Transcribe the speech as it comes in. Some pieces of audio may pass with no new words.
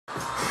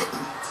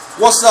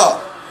What's up?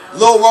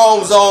 Lil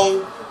Rome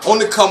Zone on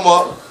the come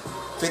up.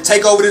 Finna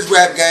take over this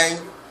rap game.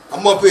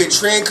 I'm up here at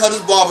Trendcutta's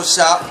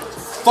barbershop.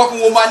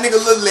 Fucking with my nigga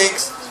Lil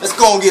Lex. Let's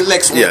go and get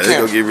Lex on the camera.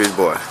 Yeah, let's go get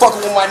Richboy.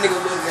 Fucking with my nigga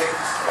Lil Lex.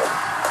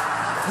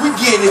 We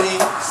getting it in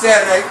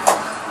Saturday.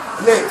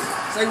 Lex,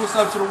 say what's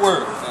up to the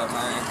world. What's up,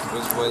 man?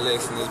 Richboy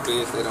Lex in this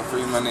bitch. They done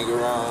free my nigga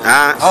Rome.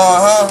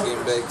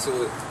 Getting back to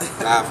it.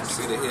 Live from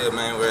City Hill,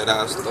 man, where it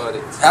all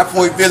started. High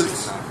Point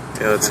Village.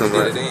 Tell it to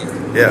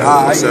me. Yeah,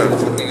 alright. what's up?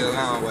 Nigga a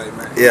long way,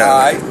 man.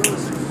 Yeah.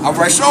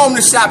 Alright, show them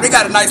the shop. They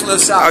got a nice little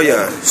shop. Oh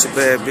yeah, it's a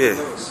bad bitch.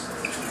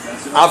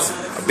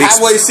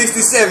 Highway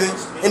 67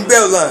 in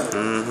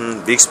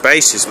Belline. Big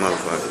spacious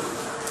motherfucker.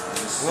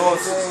 You know what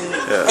I'm saying?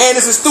 Yeah. And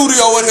it's a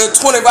studio in here,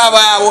 25 an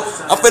hour.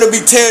 I'm finna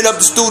be tearing up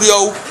the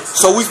studio,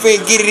 so we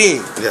finna get it in.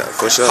 Yeah,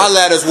 for sure.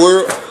 Holla at us,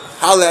 world.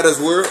 Holla at us,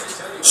 world.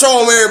 Show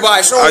them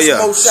everybody. Show them some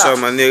more shots. Show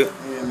my nigga.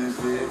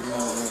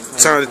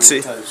 Turn the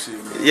T.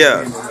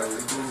 Yeah.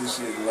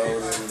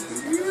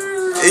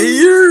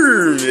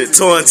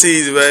 Torn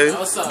tees, baby.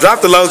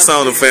 Drop the locs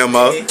on the fam,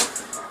 man.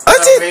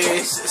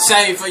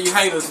 Shame for you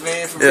haters,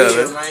 man. For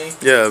real, man.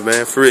 Yeah,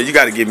 man. For real, you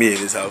gotta get me in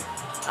this house.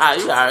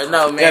 You already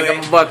know, man. Yeah,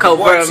 my boy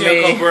Cobra,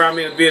 man. Cobra, I'm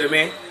in the building,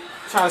 man.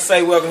 Trying to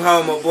say welcome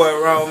home, my boy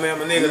Rome, man.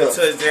 My nigga, the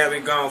touchdown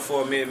been gone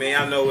for a minute, man.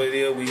 Y'all know what it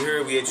is. We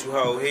here, we at you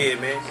whole head,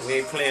 man. We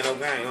ain't playing no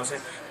game, you know what I'm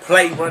saying?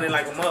 Play running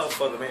like a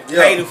motherfucker, man.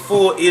 Pay the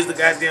full is the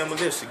goddamn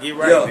militia. Get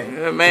right, man.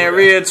 Yeah, man,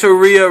 real to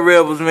real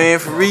rebels, man.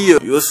 For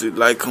real. You'll see,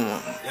 like, come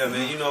on. Yeah,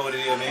 man, you know what it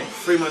is, man.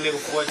 Free my nigga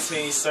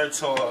 14,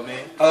 search hard,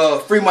 man.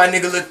 Free my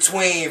nigga Lil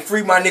Twin.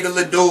 Free my nigga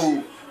Lil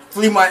Dude.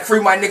 Free my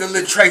nigga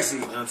Lil Tracy.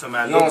 You know what I'm talking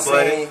about? You know what I'm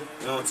saying?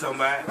 You know what I'm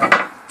talking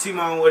about?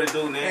 T-Mon, what it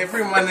do, man? Man,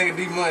 free my nigga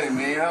D-Money,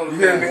 man. You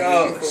hear me?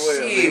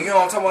 Shit, you know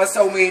what I'm talking about?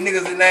 So many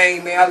niggas in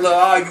name, man. I love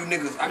all you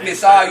niggas. I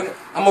miss all you.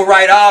 I'm gonna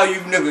write all you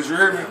niggas, you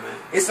hear me?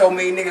 It's so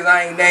many niggas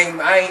I ain't named.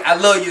 I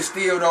love you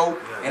still, though,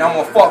 and I'm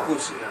gonna fuck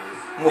with you.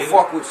 I'm gonna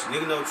fuck with you.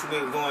 Nigga know what you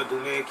been going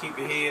through, man. Keep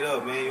your head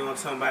up, man. You know what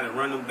I'm talking about? And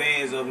run them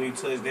bands up when you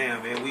touch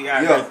down, man. We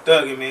out here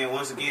thugging, man.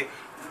 Once again,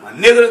 my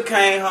nigga that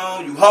came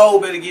home, you whole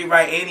better get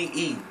right and he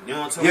eat. You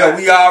know what I'm talking about? Yeah,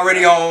 we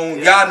already on.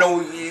 Y'all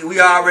know we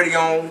already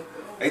on.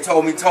 They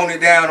told me tone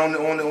it down on the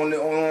you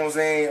know what I'm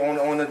saying,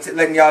 on the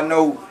letting y'all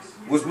know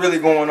what's really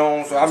going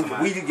on. So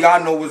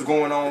y'all know what's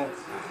going on.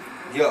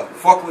 Yeah,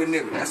 fuck with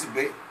nigga. That's a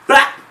bit.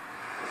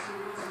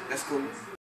 That's cool.